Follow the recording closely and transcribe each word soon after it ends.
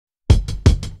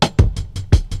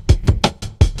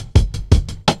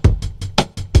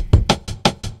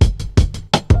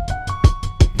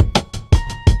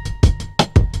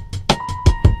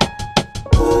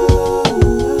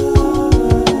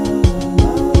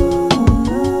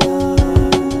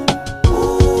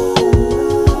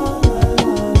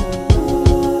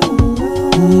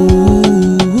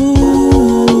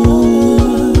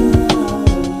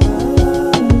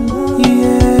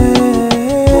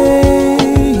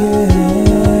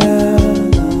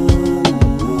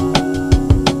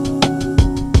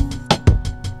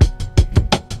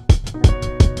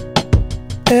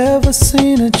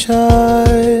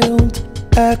child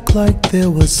act like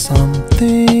there was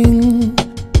something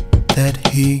that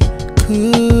he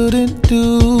couldn't do?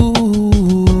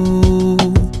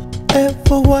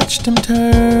 Ever watched him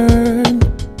turn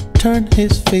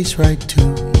his face right to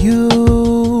you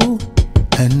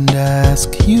and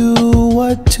ask you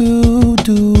what to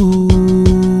do?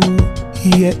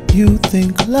 Yet you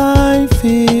think life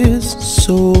is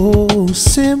so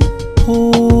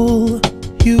simple,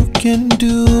 you can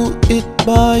do it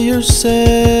by yourself.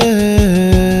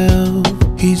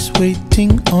 He's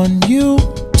waiting on you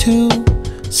to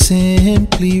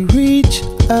simply reach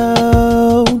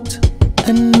out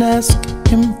and ask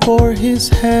him for his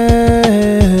help.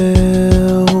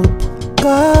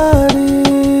 God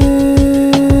is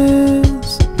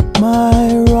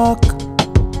my rock,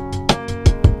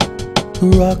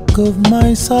 rock of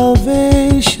my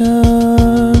salvation.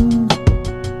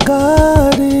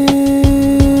 God is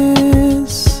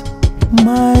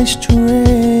my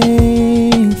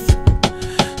strength,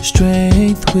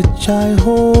 strength which I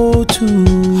hold to.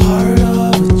 Heart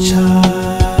of a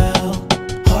child,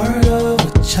 heart of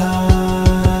a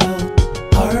child,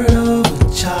 heart of a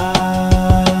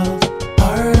child,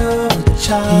 heart of a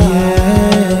child. Yeah.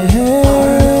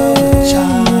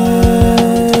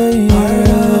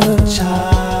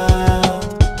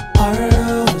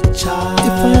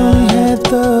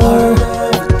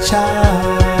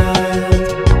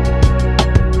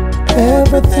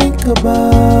 Ever think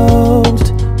about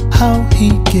how he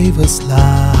gave us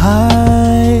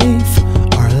life?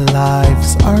 Our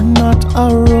lives are not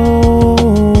our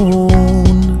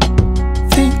own.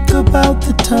 Think about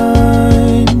the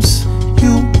times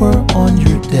you were on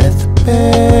your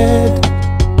deathbed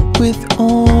with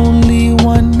only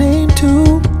one name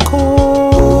to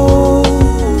call.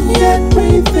 Yet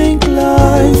we think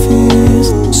life is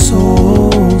so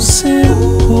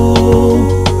simple,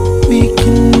 we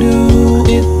can do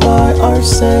it by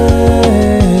ourselves.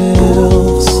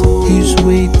 He's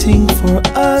waiting for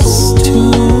us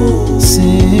to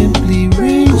simply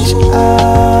reach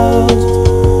out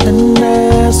and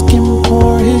ask him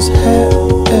for his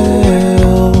help.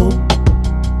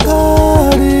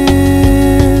 God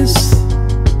is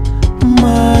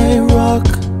my rock,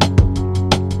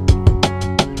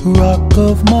 rock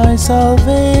of my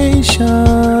salvation.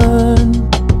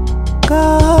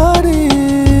 God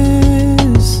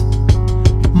is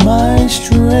my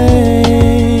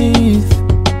strength,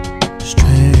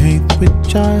 strength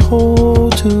which I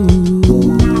hold to.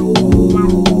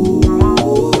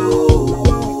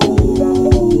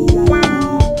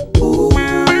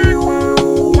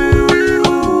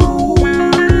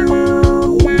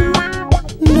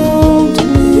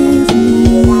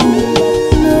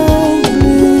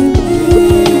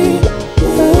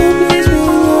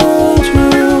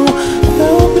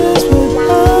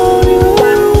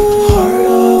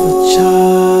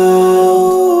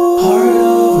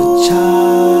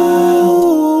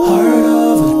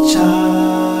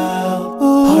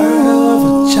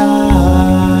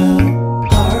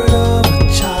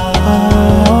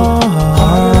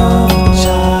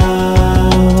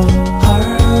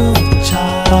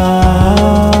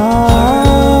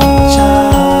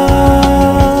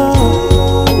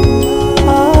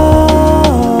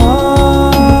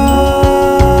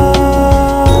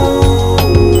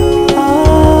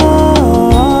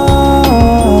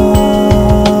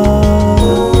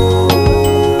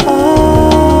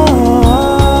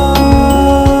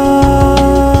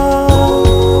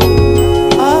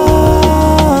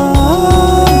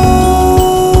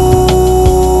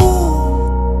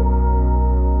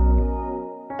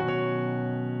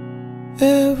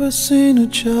 Ever seen a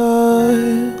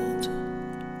child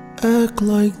act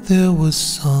like there was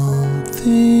something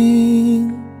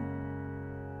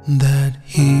that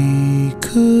he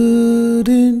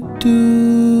couldn't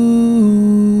do?